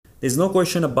There's no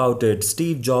question about it.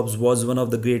 Steve Jobs was one of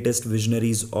the greatest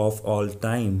visionaries of all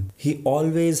time. He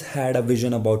always had a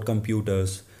vision about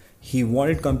computers. He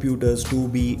wanted computers to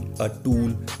be a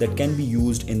tool that can be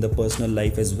used in the personal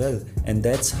life as well. And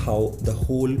that's how the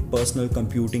whole personal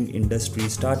computing industry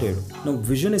started. Now,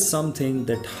 vision is something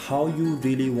that how you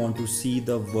really want to see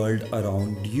the world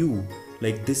around you.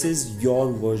 Like, this is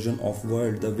your version of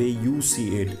world, the way you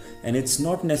see it. And it's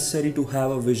not necessary to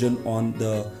have a vision on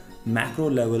the macro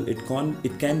level, it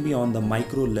can be on the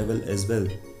micro level as well.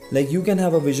 Like, you can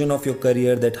have a vision of your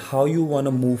career, that how you want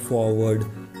to move forward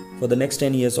for the next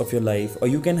 10 years of your life, or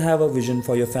you can have a vision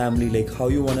for your family, like how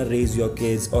you want to raise your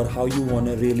kids, or how you want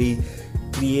to really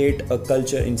create a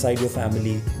culture inside your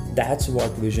family. That's what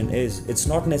vision is. It's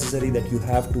not necessary that you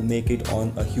have to make it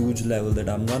on a huge level, that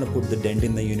I'm gonna put the dent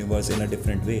in the universe in a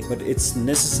different way, but it's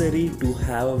necessary to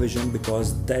have a vision,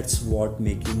 because that's what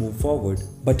make you move forward.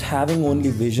 But having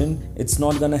only vision, it's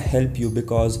not gonna help you,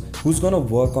 because who's gonna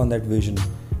work on that vision?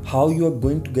 How you are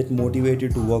going to get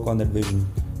motivated to work on that vision?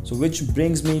 So which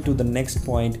brings me to the next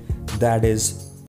point, that is